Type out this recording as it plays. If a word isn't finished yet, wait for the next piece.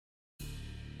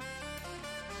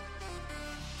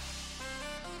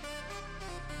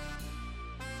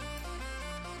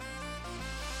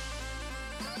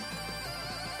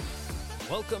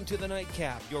Welcome to the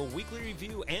KnightCap, your weekly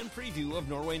review and preview of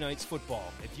Norway Knights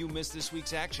football. If you missed this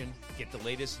week's action, get the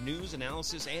latest news,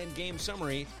 analysis, and game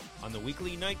summary on the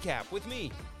weekly KnightCap with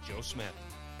me, Joe Smith.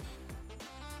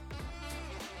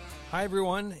 Hi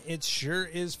everyone, it sure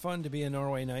is fun to be a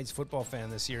Norway Knights football fan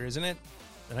this year, isn't it?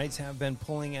 The Knights have been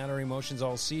pulling at our emotions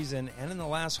all season, and in the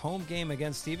last home game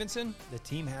against Stephenson, the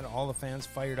team had all the fans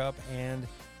fired up and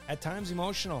at times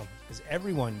emotional as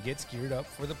everyone gets geared up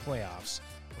for the playoffs.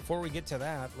 Before we get to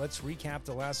that, let's recap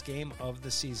the last game of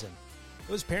the season.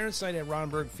 It was Parents' Night at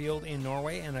Ronberg Field in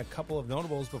Norway, and a couple of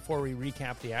notables before we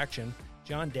recap the action.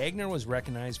 John Dagner was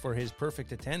recognized for his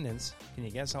perfect attendance. Can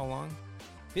you guess how long?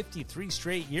 53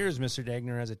 straight years Mr.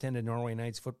 Dagner has attended Norway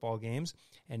Knights football games,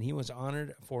 and he was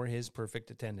honored for his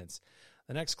perfect attendance.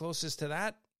 The next closest to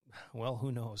that, well,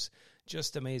 who knows?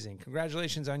 Just amazing.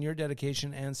 Congratulations on your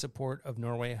dedication and support of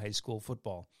Norway high school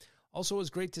football. Also, it was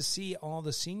great to see all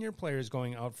the senior players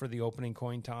going out for the opening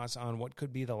coin toss on what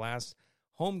could be the last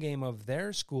home game of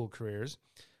their school careers.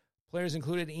 Players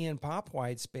included Ian Pop,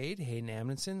 Wyatt Spade, Hayden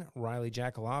Amundsen, Riley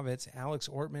Jakalovitz, Alex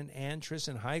Ortman, and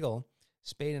Tristan Heigl.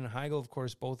 Spade and Heigl, of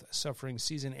course, both suffering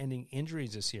season-ending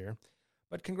injuries this year.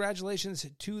 But congratulations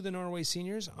to the Norway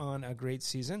seniors on a great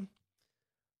season.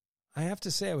 I have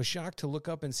to say I was shocked to look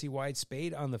up and see Wyatt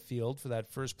Spade on the field for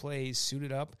that first play. He's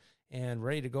suited up and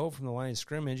ready to go from the line of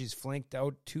scrimmage. He's flanked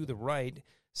out to the right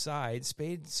side.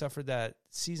 Spade suffered that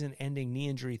season-ending knee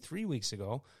injury 3 weeks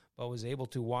ago, but was able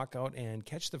to walk out and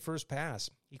catch the first pass.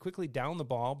 He quickly downed the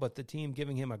ball, but the team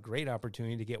giving him a great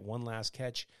opportunity to get one last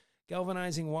catch,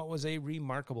 galvanizing what was a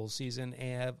remarkable season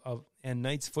and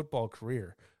Knights football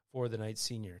career for the Knights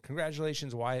senior.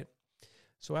 Congratulations, Wyatt.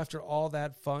 So after all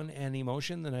that fun and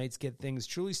emotion, the Knights get things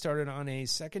truly started on a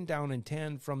 2nd down and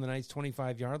 10 from the Knights'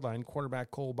 25-yard line. Quarterback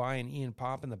Cole By and Ian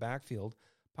Pop in the backfield.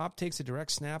 Pop takes a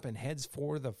direct snap and heads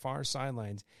for the far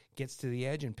sidelines, gets to the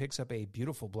edge and picks up a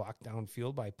beautiful block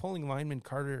downfield by pulling lineman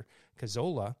Carter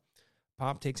Cazzola.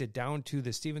 Pop takes it down to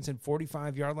the Stephenson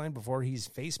 45-yard line before he's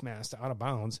face masked out of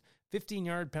bounds.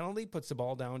 15-yard penalty puts the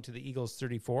ball down to the Eagles'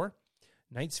 34.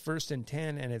 Knights 1st and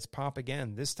 10, and it's Pop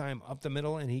again, this time up the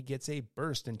middle, and he gets a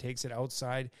burst and takes it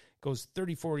outside. Goes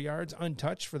 34 yards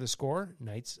untouched for the score.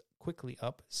 Knights quickly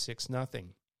up 6-0.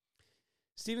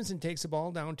 Stephenson takes the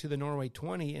ball down to the Norway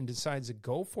 20 and decides to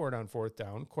go for it on 4th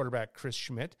down. Quarterback Chris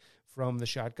Schmidt from the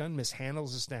shotgun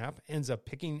mishandles the snap, ends up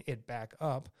picking it back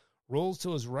up, rolls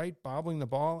to his right, bobbling the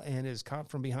ball, and is caught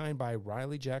from behind by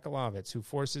Riley Jakalovitz, who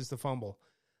forces the fumble.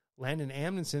 Landon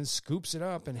Amundsen scoops it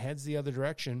up and heads the other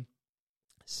direction.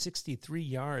 63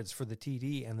 yards for the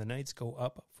TD, and the Knights go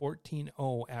up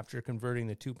 14-0 after converting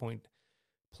the 2-point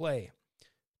play.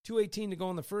 2:18 to go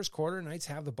in the first quarter. Knights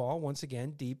have the ball once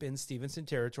again deep in Stephenson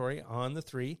territory on the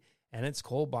 3, and it's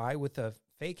Cole By with a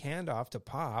fake handoff to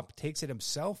Pop, takes it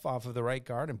himself off of the right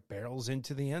guard and barrels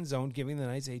into the end zone, giving the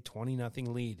Knights a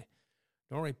 20-0 lead.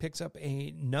 Norway picks up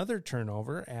another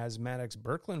turnover as Maddox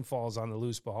Berkland falls on the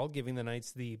loose ball, giving the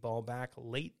Knights the ball back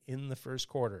late in the first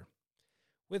quarter.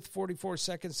 With 44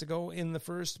 seconds to go in the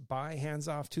first, By hands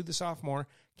off to the sophomore,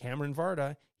 Cameron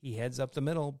Varda. He heads up the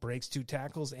middle, breaks 2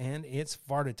 tackles, and it's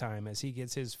Varda time as he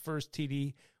gets his first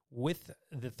TD with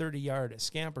the 30-yard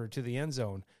scamper to the end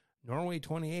zone. Norway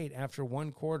 28 after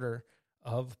 1 quarter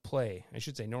of play. I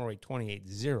should say Norway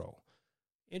 28-0.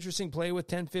 Interesting play with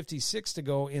 10:56 to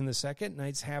go in the second.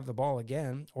 Knights have the ball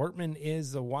again. Ortman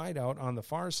is the wideout on the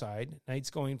far side. Knights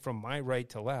going from my right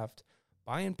to left.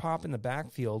 By and Pop in the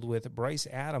backfield with Bryce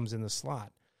Adams in the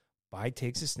slot. By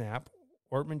takes a snap.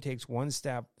 Ortman takes one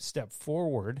step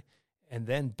forward and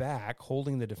then back,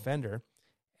 holding the defender.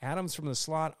 Adams from the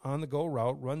slot on the go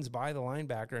route runs by the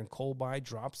linebacker, and Cole By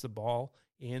drops the ball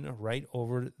in right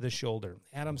over the shoulder.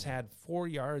 Adams had 4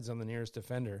 yards on the nearest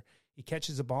defender. He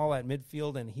catches the ball at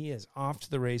midfield, and he is off to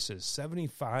the races.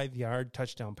 75-yard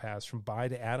touchdown pass from By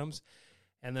to Adams,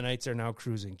 and the Knights are now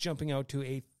cruising, jumping out to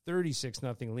a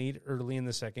 36-0 lead early in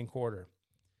the second quarter.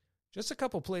 Just a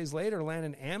couple plays later,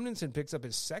 Landon Amundsen picks up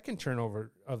his 2nd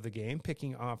turnover of the game,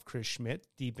 picking off Chris Schmidt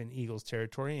deep in Eagles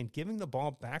territory and giving the ball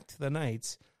back to the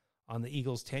Knights on the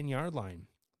Eagles' 10-yard line.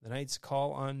 The Knights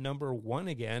call on number 1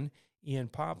 again, Ian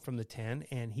Pop from the 10,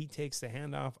 and he takes the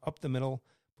handoff up the middle,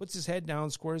 puts his head down,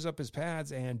 squares up his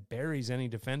pads, and buries any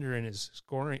defender in his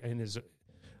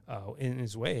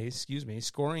way,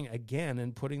 scoring again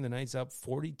and putting the Knights up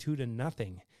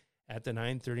 42-0 at the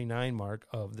 9:39 mark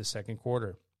of the second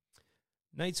quarter.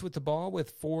 Knights with the ball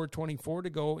with 4:24 to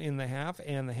go in the half,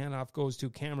 and the handoff goes to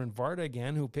Cameron Varda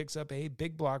again, who picks up a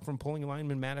big block from pulling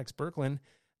lineman Maddox Berkland.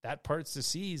 That parts the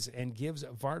seas and gives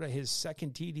Varda his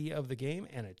 2nd TD of the game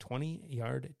and a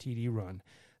 20-yard TD run.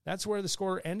 That's where the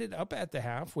score ended up at the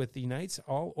half, with the Knights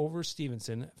all over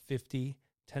Stephenson, 50-0.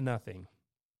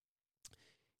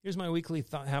 Here's my weekly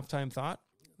halftime thought.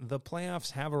 The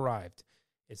playoffs have arrived.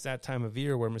 It's that time of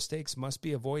year where mistakes must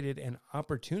be avoided and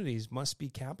opportunities must be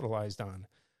capitalized on.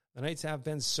 The Knights have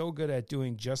been so good at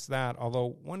doing just that,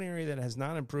 although one area that has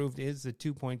not improved is the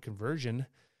 2-point conversion.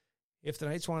 If the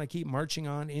Knights want to keep marching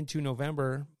on into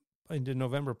November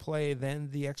play, then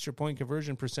the extra point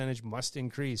conversion percentage must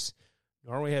increase.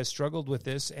 Norway has struggled with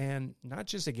this, and not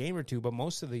just a game or two, but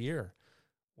most of the year.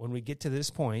 When we get to this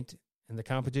point and the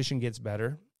competition gets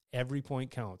better, every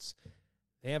point counts.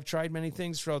 They have tried many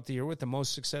things throughout the year, with the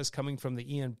most success coming from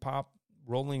the Ian Pop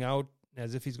rolling out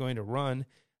as if he's going to run.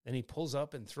 Then he pulls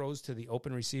up and throws to the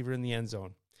open receiver in the end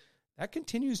zone. That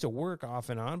continues to work off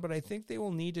and on, but I think they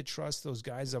will need to trust those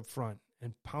guys up front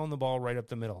and pound the ball right up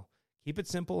the middle. Keep it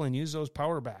simple and use those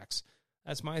power backs.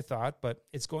 That's my thought, but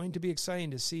it's going to be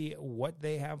exciting to see what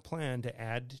they have planned to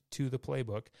add to the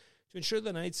playbook to ensure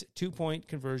the Knights' 2-point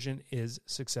conversion is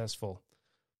successful.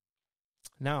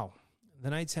 Now,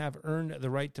 the Knights have earned the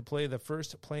right to play the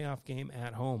first playoff game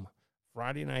at home,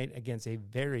 Friday night against a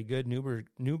very good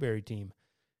Newberry team.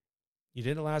 You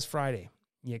did it last Friday.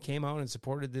 You came out and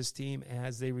supported this team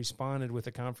as they responded with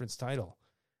a conference title.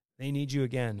 They need you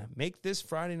again. Make this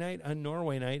Friday night a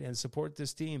Norway night and support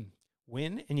this team.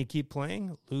 Win and you keep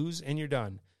playing, lose and you're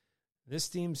done. This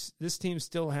team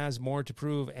still has more to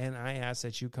prove, and I ask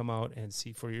that you come out and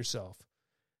see for yourself.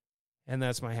 And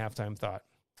that's my halftime thought.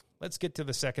 Let's get to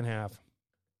the second half.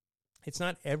 It's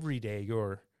not every day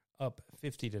you're up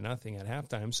 50-0 at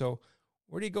halftime, so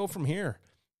where do you go from here?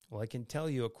 Well, I can tell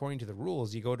you, according to the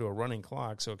rules, you go to a running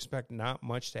clock, so expect not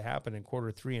much to happen in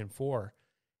quarter 3 and 4.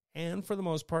 And for the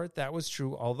most part, that was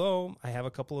true, although I have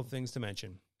a couple of things to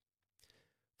mention.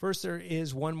 First, there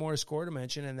is one more score to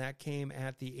mention, and that came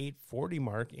at the 8:40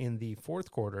 mark in the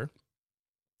fourth quarter.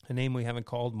 A name we haven't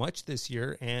called much this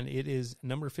year, and it is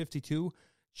number 52,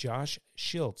 Josh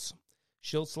Schiltz.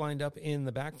 Schiltz lined up in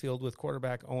the backfield with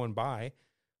quarterback Owen By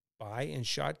in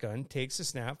shotgun, takes a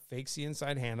snap, fakes the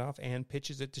inside handoff, and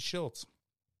pitches it to Schiltz.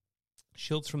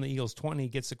 Schiltz from the Eagles 20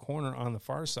 gets a corner on the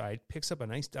far side, picks up a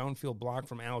nice downfield block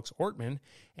from Alex Ortman,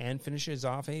 and finishes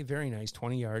off a very nice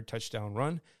 20-yard touchdown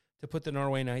run to put the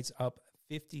Norway Knights up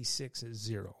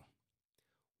 56-0.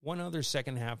 One other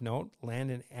second half note,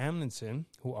 Landon Amundsen,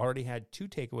 who already had 2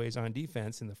 takeaways on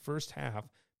defense in the first half,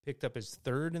 picked up his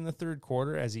third in the third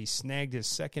quarter as he snagged his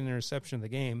second interception of the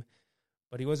game.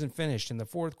 But he wasn't finished. In the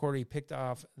fourth quarter, he picked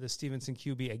off the Stephenson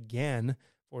QB again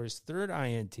for his third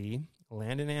INT.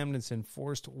 Landon Amundsen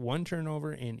forced 1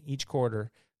 turnover in each quarter,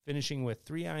 finishing with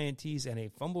 3 INTs and a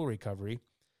fumble recovery.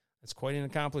 That's quite an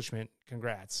accomplishment.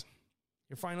 Congrats.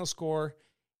 Your final score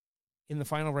in the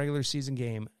final regular season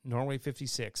game, Norway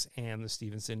 56 and the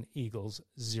Stephenson Eagles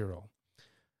 0.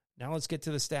 Now let's get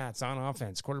to the stats on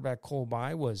offense. Quarterback Cole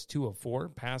By was 2 of 4,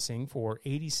 passing for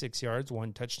 86 yards,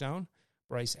 1 touchdown.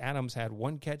 Bryce Adams had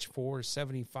 1 catch for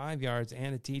 75 yards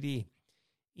and a TD.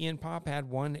 Ian Pop had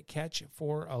 1 catch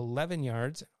for 11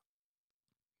 yards.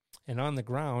 And on the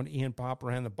ground, Ian Pop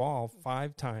ran the ball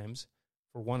 5 times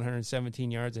for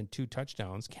 117 yards and 2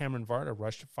 touchdowns. Cameron Varda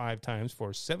rushed 5 times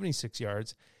for 76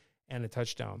 yards and a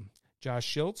touchdown. Josh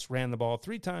Schiltz ran the ball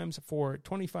 3 times for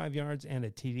 25 yards and a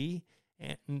TD.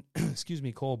 And,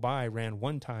 Cole By ran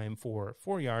 1 time for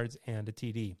 4 yards and a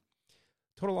TD.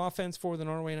 Total offense for the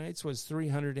Norway Knights was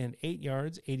 308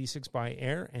 yards, 86 by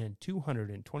air, and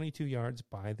 222 yards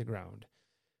by the ground.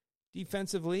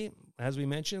 Defensively, as we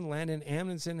mentioned, Landon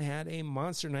Amundsen had a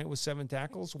monster night with 7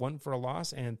 tackles, 1 for a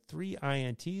loss, and 3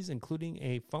 INTs, including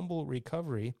a fumble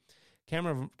recovery.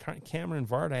 Cameron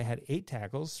Varda had 8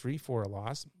 tackles, 3 for a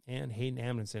loss, and Hayden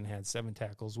Amundsen had 7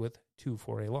 tackles with 2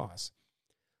 for a loss.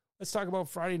 Let's talk about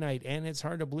Friday night, and it's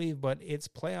hard to believe, but it's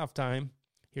playoff time.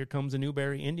 Here comes the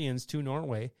Newberry Indians to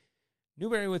Norway.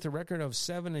 Newberry with a record of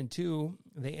 7-2.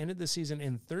 They ended the season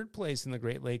in 3rd place in the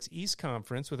Great Lakes East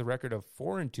Conference with a record of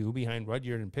 4-2 behind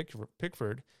Rudyard and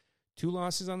Pickford. 2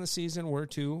 losses on the season were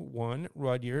to 1,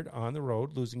 Rudyard on the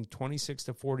road, losing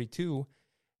 26-42.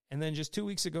 And then just 2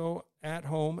 weeks ago at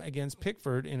home against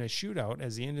Pickford in a shootout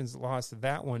as the Indians lost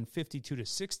that one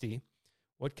 52-60.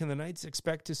 What can the Knights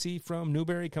expect to see from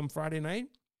Newberry come Friday night?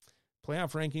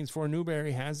 Playoff rankings for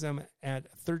Newberry has them at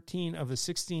 13 of the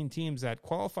 16 teams that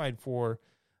qualified for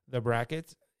the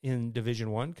bracket in Division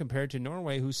 1 compared to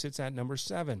Norway, who sits at number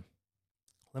 7.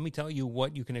 Let me tell you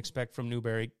what you can expect from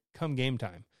Newberry come game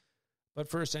time. But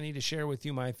first, I need to share with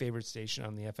you my favorite station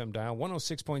on the FM dial,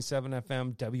 106.7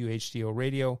 FM WHDO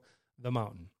Radio, The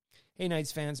Mountain. Hey,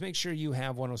 Knights fans, make sure you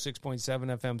have 106.7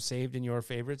 FM saved in your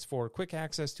favorites for quick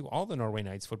access to all the Norway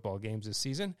Knights football games this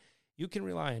season. you can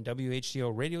rely on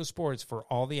WHTO Radio Sports for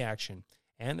all the action.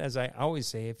 And as I always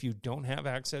say, if you don't have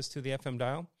access to the FM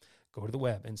dial, go to the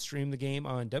web and stream the game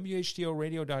on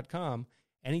WHTOradio.com.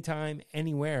 Anytime,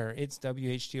 anywhere, it's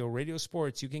WHTO Radio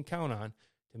Sports you can count on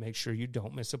to make sure you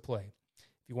don't miss a play.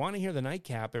 If you want to hear the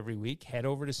Nightcap every week, head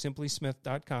over to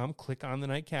simplysmith.com, click on the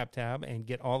Nightcap tab, and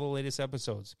get all the latest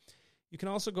episodes. You can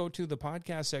also go to the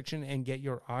podcast section and get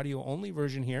your audio-only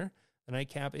version here. The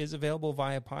Nightcap is available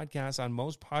via podcast on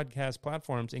most podcast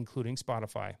platforms, including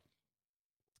Spotify.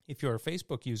 If you're a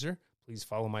Facebook user, please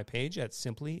follow my page at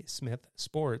Simply Smith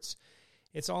Sports.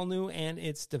 It's all new and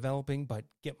it's developing, but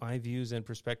get my views and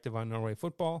perspective on Norway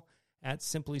football at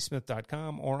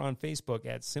simplysmith.com or on Facebook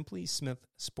at Simply Smith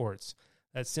Sports.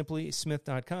 That's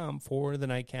simplysmith.com for the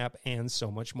Nightcap and so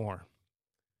much more.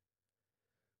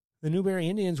 The Newberry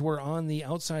Indians were on the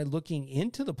outside looking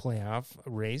into the playoff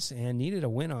race and needed a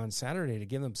win on Saturday to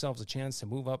give themselves a chance to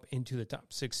move up into the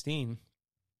top 16.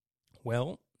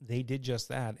 Well, they did just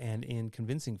that, and in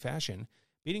convincing fashion,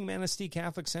 beating Manistee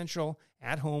Catholic Central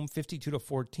at home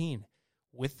 52-14.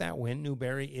 With that win,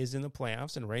 Newberry is in the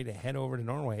playoffs and ready to head over to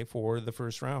Norway for the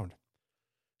first round.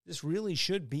 This really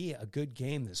should be a good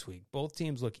game this week. Both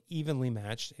teams look evenly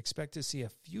matched. Expect to see a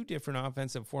few different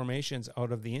offensive formations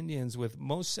out of the Indians, with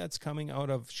most sets coming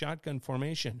out of shotgun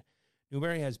formation.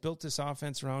 Newberry has built this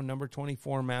offense around number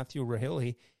 24 Matthew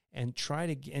Rahilly and try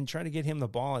to get him the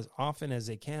ball as often as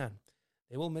they can.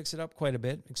 They will mix it up quite a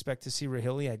bit. Expect to see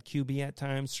Rahilly at QB at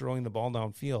times, throwing the ball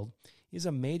downfield. He's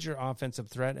a major offensive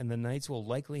threat, and the Knights will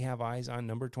likely have eyes on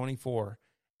number 24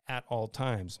 at all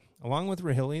times. Along with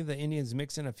Rahilly, the Indians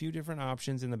mix in a few different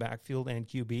options in the backfield and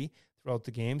QB throughout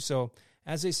the game. So,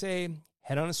 as they say,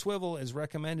 head on a swivel is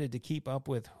recommended to keep up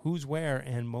with who's where,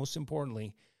 and most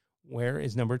importantly, where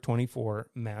is number 24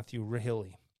 Matthew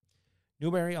Rahilly.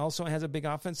 Newberry also has a big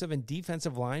offensive and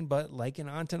defensive line, but like in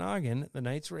Ontonagon, the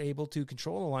Knights were able to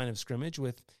control the line of scrimmage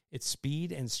with its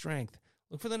speed and strength.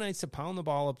 Look for the Knights to pound the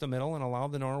ball up the middle and allow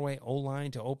the Norway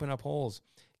O-line to open up holes,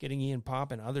 getting Ian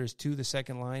Pop and others to the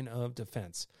second line of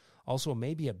defense. Also,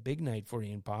 maybe a big night for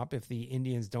Ian Pop if the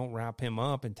Indians don't wrap him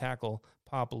up and tackle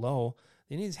Pop low.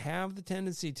 The Indians have the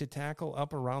tendency to tackle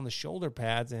up around the shoulder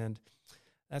pads, and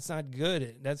that's not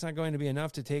good. That's not going to be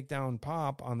enough to take down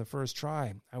Pop on the first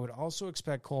try. I would also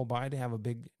expect Cole By to have a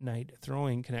big night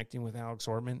throwing, connecting with Alex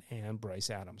Ortman and Bryce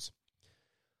Adams.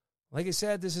 Like I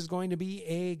said, this is going to be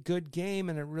a good game,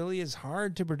 and it really is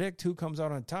hard to predict who comes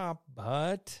out on top,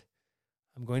 but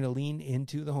I'm going to lean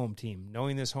into the home team.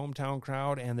 Knowing this hometown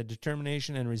crowd and the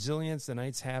determination and resilience the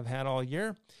Knights have had all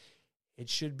year, it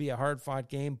should be a hard-fought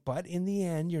game, but in the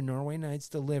end, your Norway Knights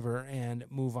deliver and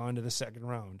move on to the second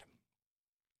round.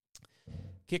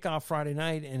 Kickoff Friday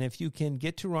night, and if you can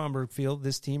get to Romberg Field,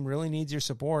 this team really needs your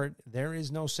support. There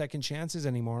is no second chances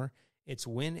anymore. It's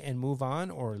win and move on,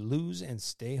 or lose and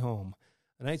stay home.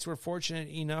 The Knights were fortunate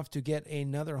enough to get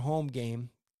another home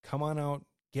game. Come on out,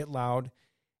 get loud,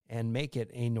 and make it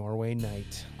a Norway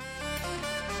night.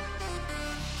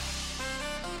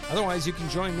 Otherwise, you can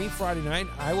join me Friday night.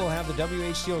 I will have the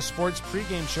WHTO Sports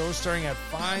pregame show starting at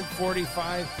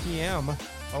 5:45 p.m.,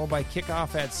 followed by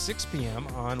kickoff at 6 p.m.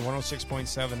 on 106.7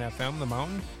 FM, The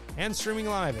Mountain, and streaming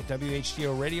live at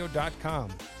WHTOradio.com.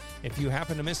 If you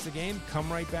happen to miss the game,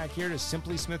 come right back here to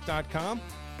simplysmith.com,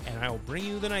 and I will bring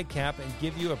you the Nightcap and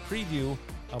give you a preview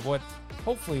of what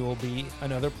hopefully will be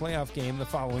another playoff game the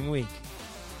following week.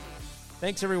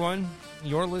 Thanks, everyone.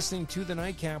 You're listening to the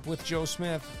Nightcap with Joe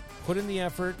Smith. Put in the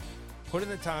effort, put in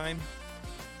the time,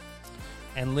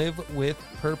 and live with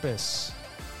purpose.